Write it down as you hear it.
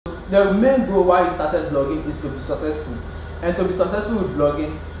the main goal why you started blogging is to be successful, and to be successful with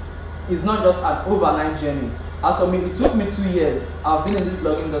blogging is not just an overnight journey. As for me, it took me 2 years. I've been in this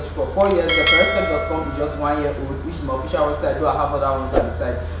blogging industry for 4 years. TheFirstStep.com is just 1 year old, which is my official website, though I have other ones at the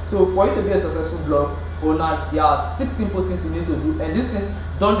side. So for you to be a successful blog owner, there are 6 simple things you need to do, and these things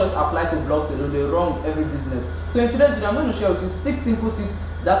don't just apply to blogs alone, they run with every business. So in today's video, I'm going to share with you 6 simple tips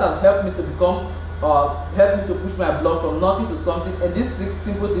that have helped me to become help me to push my blog from nothing to something. And these 6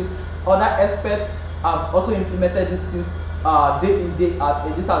 simple tips, other experts have also implemented these things day in, day out,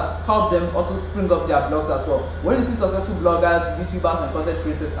 and this has helped them also spring up their blogs as well. When you see successful bloggers, YouTubers and content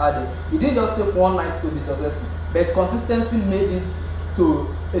creators are there, it didn't just take one night to be successful, but consistency made it to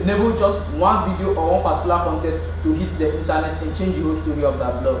enable just one video or one particular content to hit the internet and change the whole story of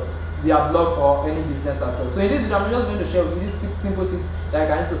that blog, their blog or any business at all. So in this video, I'm just going to share with you these 6 simple tips that you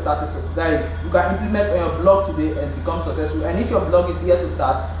can use to start that you can implement on your blog today and become successful. And if your blog is here to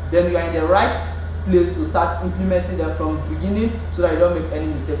start, then you are in the right place to start implementing them from the beginning, so that you don't make any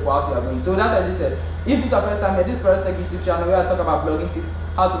mistake whilst you are going. So that's what I said. If this is your first time here, this is First Tech YouTube channel where I talk about blogging tips,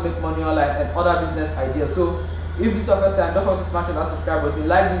 how to make money online, and other business ideas. So if this is your first time, don't forget to smash that subscribe button,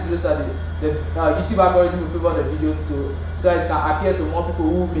 like this video so that the YouTube algorithm will favor the video so that it can appear to more people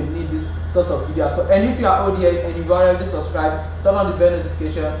who may need this sort of video. So, and if you are old here and you've already subscribed, turn on the bell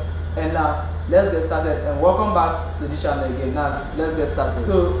notification, and let's get started. And welcome back to this channel again. Now let's get started.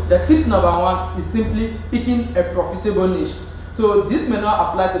 So the tip number 1 is simply picking a profitable niche. So this may not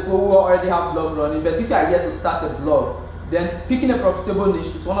apply to people who already have blog running, but if you are here to start a blog, then picking a profitable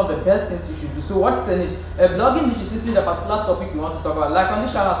niche is one of the best things you should do. So what is a niche? A blogging niche is simply the particular topic you want to talk about. Like on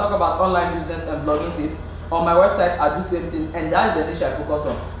this channel, I talk about online business and blogging tips. On my website, I do same thing, and that is the niche I focus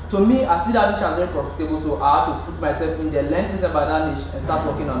on. To me, I see that niche as very profitable, so I have to put myself in there, learn things about that niche, and start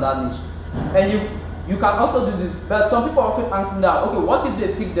working on that niche. And you can also do this, but some people often ask me that, okay, what if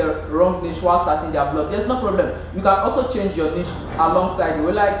they pick the wrong niche while starting their blog? There's no problem. You can also change your niche alongside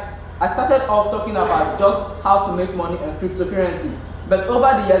you. Like, I started off talking about just how to make money and cryptocurrency, but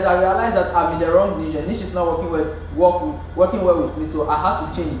over the years I realized that I'm in the wrong niche. The niche is not working well with me, so I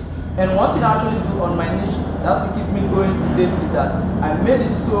had to change. And one thing I actually do on my niche that's to keep me going to date is that I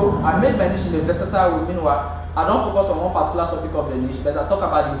made my niche in a versatile way. Meanwhile, I don't focus on one particular topic of the niche, but I talk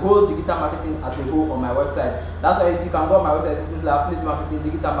about the whole digital marketing as a whole on my website. That's why you see, you can go on my website, things like affiliate marketing,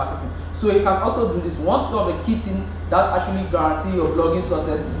 digital marketing. So you can also do this. One of the key things that actually guarantee your blogging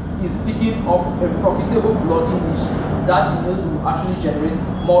success is picking up a profitable blogging niche that you know will actually generate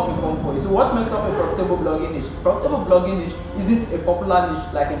more income for you. So what makes up a profitable blogging niche? Profitable blogging niche isn't a popular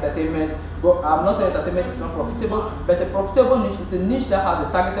niche like entertainment. But I'm not saying entertainment is not profitable, but a profitable niche is a niche that has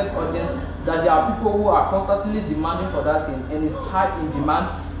a targeted audience, that there are people who are constantly demanding for that thing and is high in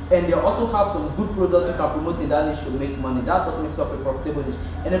demand, and they also have some good products you can promote in that niche to make money. That's what makes up a profitable niche.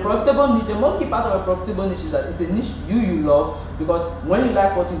 And a profitable niche, the most key part of a profitable niche is that it's a niche you love, because when you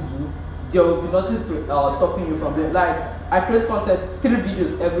like what you do, there will be nothing stopping you from doing. Like, I create content 3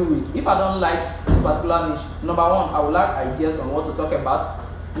 videos every week. If I don't like this particular niche, number 1, I would like ideas on what to talk about.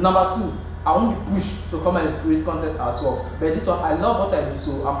 Number 2, I won't be pushed to come and create content as well. But this one, I love what I do,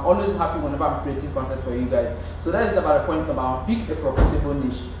 so I'm always happy whenever I'm creating content for you guys. So that is about the point number 1. Pick a profitable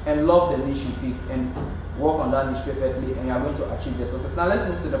niche and love the niche you pick and work on that niche perfectly, and you're going to achieve your success. Now let's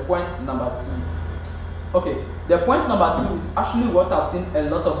move to the point number 2. Okay, the point number 2 is actually what I've seen a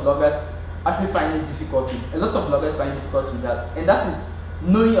lot of bloggers actually finding difficulty. A lot of bloggers find difficulty with that, and that is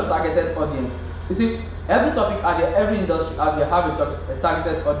knowing your targeted audience. You see, every topic out there, every industry out there have a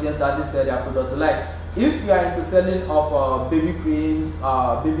targeted audience that they sell their product to. Like, if you are into selling of baby creams,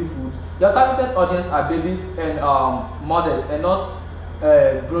 baby food, your targeted audience are babies and mothers, and not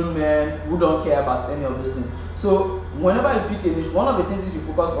grown men who don't care about any of those things. So whenever you pick a niche, one of the things that you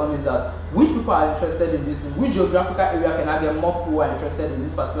focus on is that which people are interested in this thing, which geographical area can I get more people who are interested in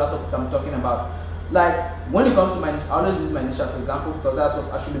this particular topic I'm talking about. Like, when you come to my niche, I always use my niche as an example because that's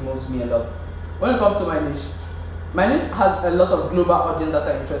what actually moves me a lot. When it comes to my niche has a lot of global audience that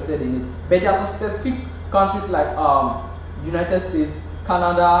are interested in it, but there are some specific countries like United States,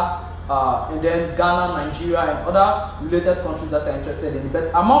 Canada, and then Ghana, Nigeria, and other related countries that are interested in it. But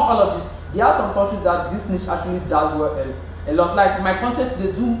among all of these, there are some countries that this niche actually does well a lot. Like, my content,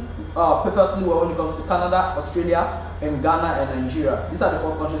 they do perfectly well when it comes to Canada, Australia, and Ghana and Nigeria. These are the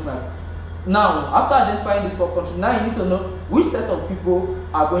 4 countries. Now, after identifying these 4 countries, now you need to know which set of people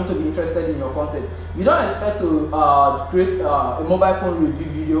are going to be interested in your content. You don't expect to create a mobile phone review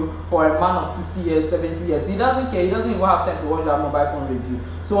video for a man of 60 years, 70 years. He doesn't care. He doesn't even have time to watch that mobile phone review.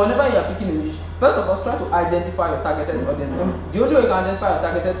 So whenever you are picking a niche, first of all, try to identify your targeted audience. And the only way you can identify your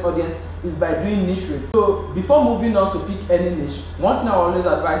targeted audience is by doing niche research. So before moving on to pick any niche, one thing I always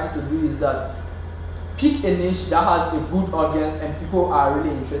advise you to do is that pick a niche that has a good audience and people are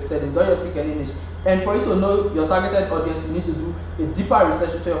really interested in. Don't just pick any niche. And for you to know your targeted audience, you need to do a deeper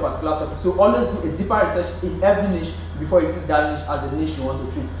research into your particular topic. So always do a deeper research in every niche before you pick that niche as a niche you want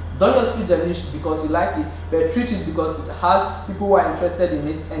to treat. Don't just treat the niche because you like it, but treat it because it has people who are interested in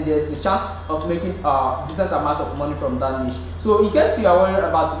it and there's a chance of making a decent amount of money from that niche. So in case you are worried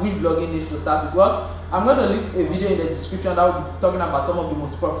about which blogging niche to start with, well, I'm going to link a video in the description that will be talking about some of the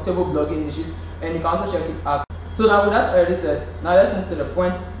most profitable blogging niches, and you can also check it out. So now with that already said, now let's move to the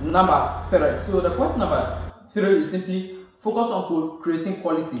point number 3. So the point number 3 is simply focus on creating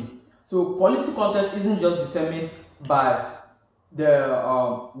quality. So quality content isn't just determined by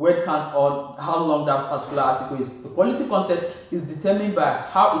the word count or how long that particular article is. The quality content is determined by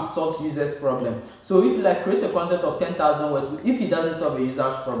how it solves users' problem. So if you like create a content of 10,000 words, if it doesn't solve a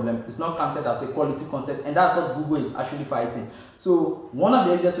user's problem, it's not counted as a quality content, and that's what Google is actually fighting. So one of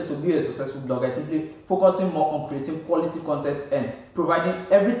the easiest ways to be a successful blogger is simply focusing more on creating quality content and providing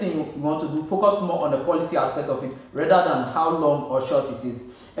everything you want to do. Focus more on the quality aspect of it rather than how long or short it is.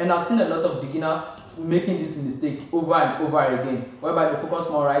 And I've seen a lot of beginners making this mistake over and over again, whereby they focus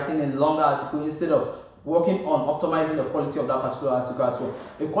more on writing a longer article instead of working on optimizing the quality of that particular article as well.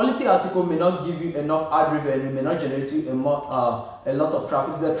 A quality article may not give you enough ad revenue, may not generate you a lot of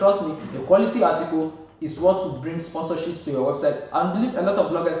traffic, but trust me, a quality article is what will bring sponsorships to your website. I believe a lot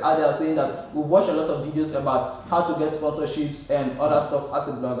of bloggers out there are saying that we've watched a lot of videos about how to get sponsorships and other stuff as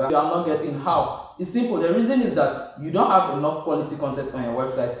a blogger. You are not getting how. It's simple. The reason is that you don't have enough quality content on your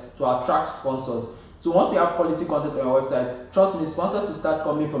website to attract sponsors. So once you have quality content on your website, trust me, sponsors will start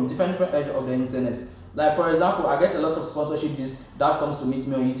coming from different edges of the internet. Like for example, I get a lot of sponsorship deals that comes to meet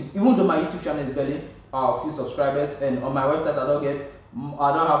me on YouTube. Even though my YouTube channel is barely a few subscribers, and on my website I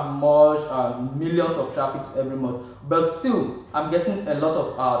don't have much millions of traffic every month, but still I'm getting a lot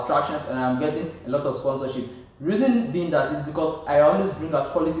of tractions and I'm getting a lot of sponsorship. Reason being that is because I always bring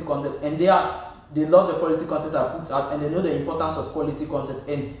out quality content, and they love the quality content I put out, and they know the importance of quality content.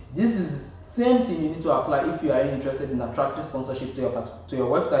 And this is same thing you need to apply if you are interested in attracting sponsorship to your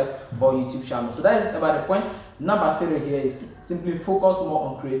website or YouTube channel. So that is about the point. Number 3 here is simply focus more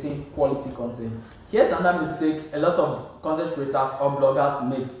on creating quality content. Here's another mistake a lot of content creators or bloggers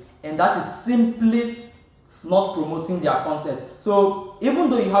make, and that is simply not promoting their content. So even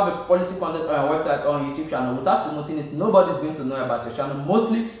though you have a quality content on your website or on YouTube channel, without promoting it, nobody's going to know about your channel.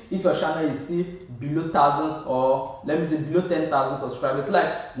 Mostly if your channel is still below thousands, or let me say below 10,000 subscribers.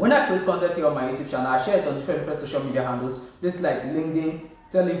 Like when I create content here on my YouTube channel, I share it on different social media handles, places like LinkedIn,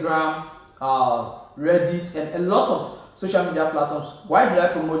 Telegram, Reddit, and a lot of social media platforms. Why do I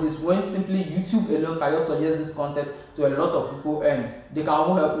promote this when simply YouTube alone can just suggest this content to a lot of people and they can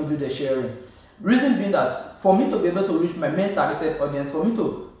even help me do the sharing? Reason being that for me to be able to reach my main targeted audience, for me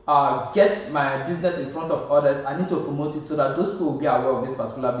to get my business in front of others, I need to promote it so that those people will be aware of this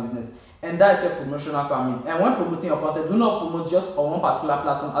particular business. And that is where promotional come in. And when promoting your content, do not promote just on one particular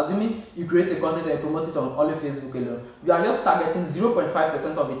platform. Assuming you create a content and promote it on only Facebook alone, you are just targeting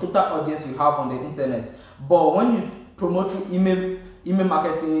 0.5% of the total audience you have on the internet. But when you promote through email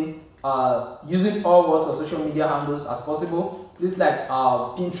marketing, using all words of social media handles as possible, places like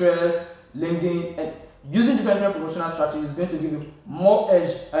Pinterest, LinkedIn, and using different promotional strategies is going to give you more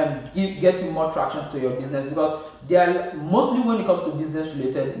edge and get you more tractions to your business, because they are mostly, when it comes to business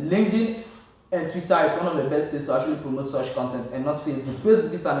related, LinkedIn and Twitter is one of the best places to actually promote such content, and not Facebook.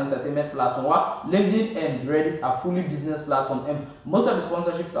 Facebook is an entertainment platform, while LinkedIn and Reddit are fully business platforms. And most of the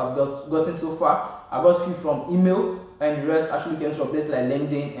sponsorships I've gotten so far, I got few from email, and the rest actually came from places like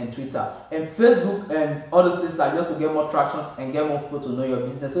LinkedIn and Twitter. And Facebook and all those places are just to get more tractions and get more people to know your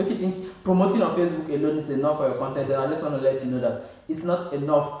business. So if you think promoting on Facebook alone is enough for your content, then I just want to let you know that it's not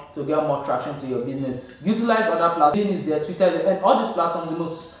enough to get more traction to your business. Utilize other platforms. LinkedIn is there, Twitter is there, and all these platforms, the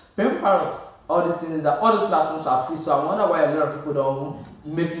most painful part of all these things is that all those platforms are free. So I wonder why a lot of people don't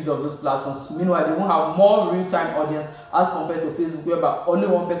make use of those platforms. Meanwhile, they won't have more real-time audience as compared to Facebook, whereby only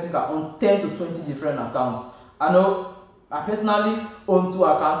one person can own 10 to 20 different accounts. I know I personally own 2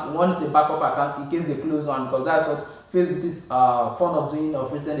 accounts. One is a backup account in case they close one, because that's what Facebook is fond of doing.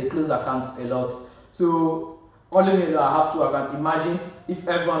 Of recent, they close accounts a lot. So only me, I have 2 accounts. Imagine if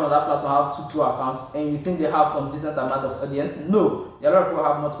everyone on that platform have two accounts, and you think they have some decent amount of audience. No, a lot of people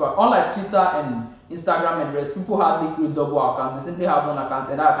have multiple. Unlike Twitter and Instagram and the rest, people hardly create double accounts. They simply have one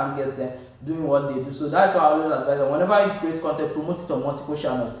account, and that account gets them doing what they do. So that's why I always advise them, whenever you create content, promote it on multiple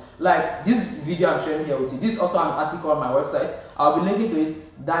channels. Like this video I'm sharing here with you, this is also an article on my website. I'll be linking to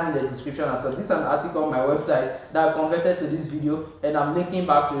it down in the description as well. This is an article on my website that I converted to this video, and I'm linking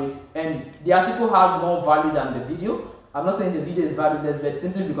back to it. And the article has more value than the video. I'm not saying the video is valueless, but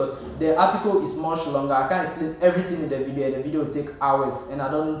simply because the article is much longer. I can't explain everything in the video, and the video will take hours, and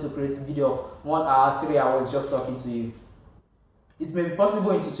I don't need to create a video of 1 hour, 3 hours just talking to you. It may be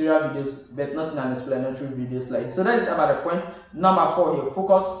possible in tutorial videos, but not in an explanatory videos like. So that is about the point number 4 here.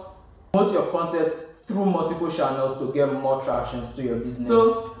 Focus, promote your content through multiple channels to get more traction to your business.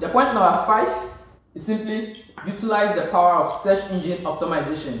 So the point number 5 is simply utilize the power of search engine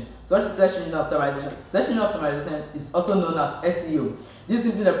optimization. So what is search engine optimization? Search engine optimization is also known as SEO. This is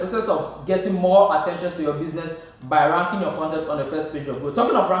simply the process of getting more attention to your business by ranking your content on the first page of Google.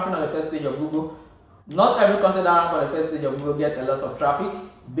 Talking of ranking on the first page of Google, not every content that ranks on the first page of Google gets a lot of traffic.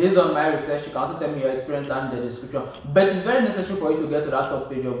 Based on my research, you can also tell me your experience down in the description. But it's very necessary for you to get to that top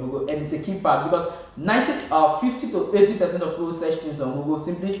page of Google, and it's a key part because 50 to 80% of people search things on Google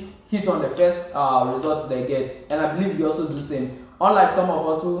simply hit on the first results they get, and I believe you also do the same. Unlike some of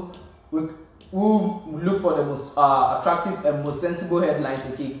us who look for the most attractive and most sensible headline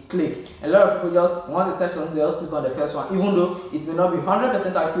to click. A lot of people just want to search something, they just click on the first one, even though it may not be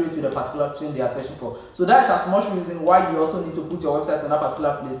 100% accurate to the particular thing they are searching for. So that is as much reason why you also need to put your website on that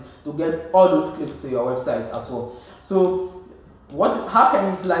particular place to get all those clicks to your website as well. So how can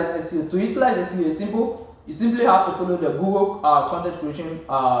you utilize SEO? To utilize SEO is simple. You simply have to follow the Google content creation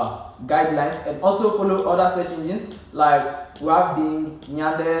guidelines, and also follow other search engines like we have Bing,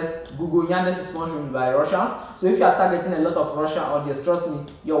 Yandex, Google. Yandex is sponsored by Russians, so if you are targeting a lot of Russian audience, trust me,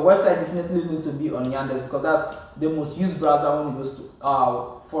 your website definitely needs to be on Yandex because that's the most used browser when it goes to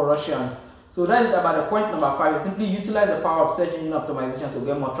for Russians. So that is about the point number 5. Simply utilize the power of search engine optimization to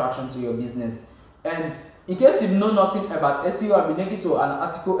get more traction to your business. And in case you know nothing about SEO, I'll be linking to an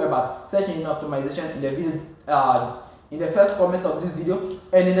article about search engine optimization in the video, in the first comment of this video,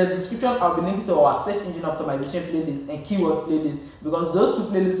 and in the description I'll be linking to our search engine optimization playlist and keyword playlist, because those two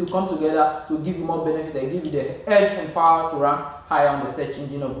playlists will come together to give you more benefit and give you the edge and power to rank higher on the search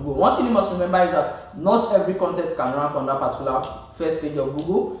engine of Google. One thing you must remember is that not every content can rank on that particular first page of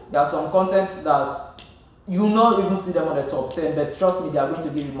Google. There are some contents that you will not even see them on the top 10, but trust me, they are going to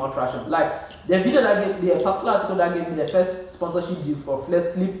give you more traction. Like the video that gave the particular article that gave me the first sponsorship deal for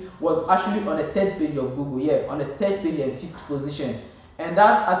Flex Clip was actually on the 3rd page of Google, on the 3rd page and 5th position. And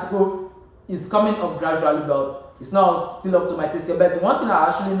that article is coming up gradually, but it's not still up to my taste. But one thing I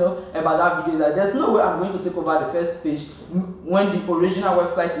actually know about that video is that there's no way I'm going to take over the first page when the original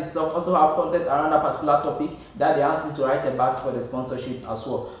website itself also have content around that particular topic that they asked me to write about for the sponsorship as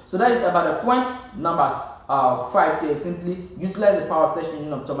well. So that is about the point number 5 here. Simply utilize the power of search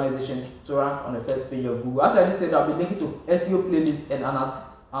engine optimization to rank on the first page of Google. As I just said, I'll be linking to SEO playlist and an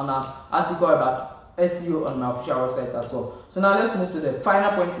article about SEO on my official website as well. So now let's move to the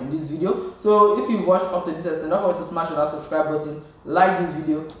final point in this video. So if you watched up to this extent, don't forget to smash that subscribe button, like this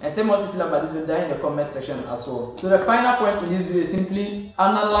video, and tell me what you feel about this video down in the comment section as well. So the final point in this video is simply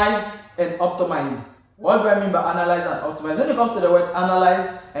analyze and optimize. What do I mean by analyze and optimize? When it comes to the word analyze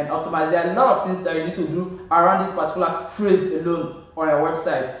and optimize, there are a lot of things that you need to do around this particular phrase alone on your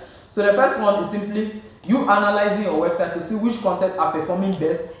website. So the first one is simply you analyzing your website to see which content are performing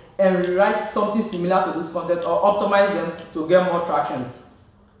best and write something similar to this content or optimize them to get more tractions.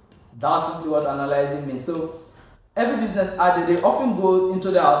 That's simply what analyzing means. So every business ad, they often go into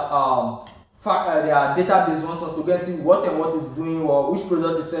their database once to go and see what is doing well, which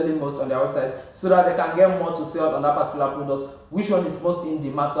product is selling most on their website, so that they can get more to sell on that particular product, which one is most in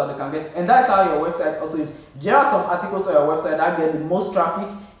demand, so that they can get. And that's how your website also is. There are some articles on your website that get the most traffic,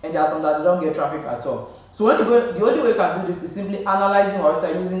 and there are some that they don't get traffic at all. So when you go, the only way you can do this is simply analyzing your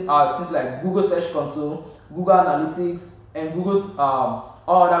website using things like Google Search Console, Google Analytics, and Google's all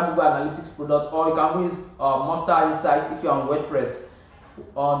other Google Analytics products, or you can use Monster Insights if you're on WordPress,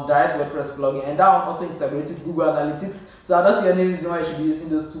 on direct WordPress plugin, and that one also integrates with Google Analytics. So I don't see any reason why you should be using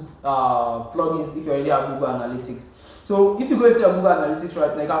those two plugins if you already have Google Analytics. So if you go into your Google Analytics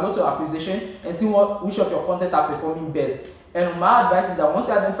right now, you can go to acquisition and see which of your content are performing best. And my advice is that once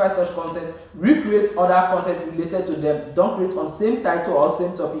you identify such content, recreate other content related to them. Don't create on same title or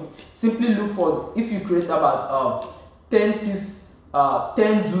same topic. Simply look for, if you create about 10 tips,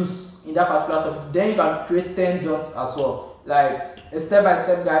 10 do's in that particular topic, then you can create 10 don'ts as well, like a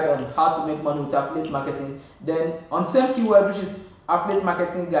step-by-step guide on how to make money with affiliate marketing. Then on same keyword, which is affiliate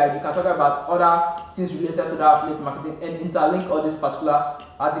marketing guide, you can talk about other things related to that affiliate marketing and interlink all these particular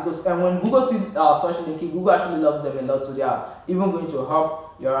articles. And when Google sees such linking, Google actually loves them a lot, so they are even going to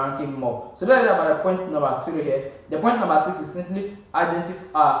help your ranking more. So that is about the point number 3 here. The point number 6 is simply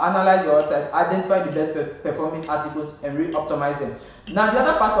analyze your website, identify the best performing articles, and re-optimize them. Now the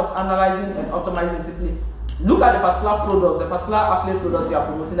other part of analyzing and optimizing is simply look at the particular product, the particular affiliate product you are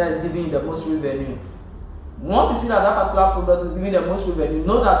promoting that is giving you the most revenue. Once you see that that particular product is giving the most revenue,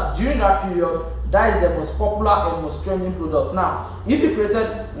 know that during that period, that is the most popular and most trending product. Now, if you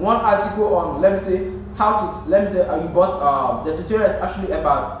created one article on, let me say, you bought the tutorial is actually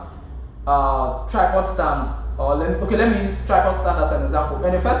about tripod stand, or let me use tripod stand as an example.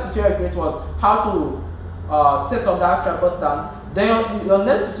 And the first tutorial you created was how to set up that tripod stand. Then your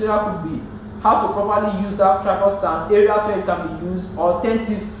next tutorial could be how to properly use that tripod stand, areas where it can be used, or 10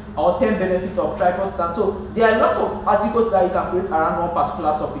 tips or 10 benefits of tripod stand. So there are a lot of articles that you can create around one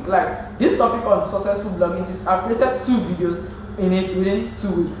particular topic. Like this topic on successful blogging tips, I've created 2 videos in it within 2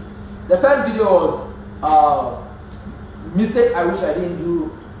 weeks. The first video was mistake I wish I didn't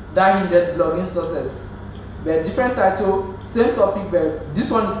do that hindered blogging success. The different title, same topic, but this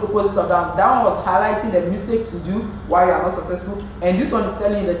one is opposite of that. That one was highlighting the mistakes you do while you are not successful, and this one is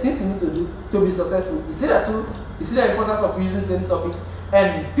telling you the things you need to do to be successful. You see that too? You see the importance of using same topics,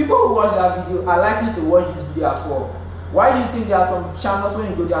 and people who watch that video are likely to watch this video as well. Why do you think there are some channels,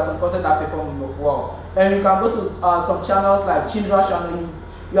 when you go there are some content that perform well? And you can go to some channels like Chindra's channel,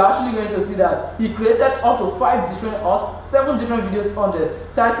 you're actually going to see that he created up to 5 different or 7 different videos on the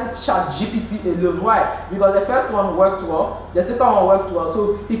title ChatGPT alone. Why? Because the first one worked well, the second one worked well,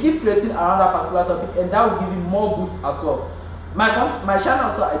 so he keep creating around that particular topic, and that will give him more boost as well. My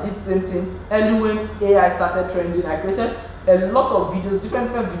channel, so I did same thing. Early when AI started trending, I created a lot of videos,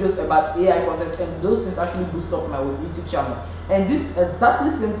 different videos about AI content, and those things actually boost up my YouTube channel. And this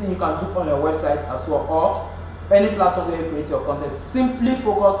exactly same thing you can do on your website as well, or any platform where you create your content. Simply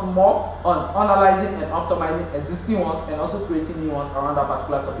focus more on analyzing and optimizing existing ones and also creating new ones around that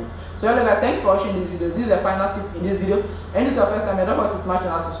particular topic. So hello guys, thank you for watching this video. This is the final tip in this video, and this is your first time, don't forget to smash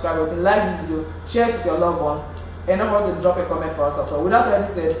that subscribe button, like this video, share it with your loved ones, and don't forget to drop a comment for us as well. Without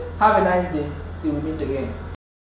any said, have a nice day till we meet again.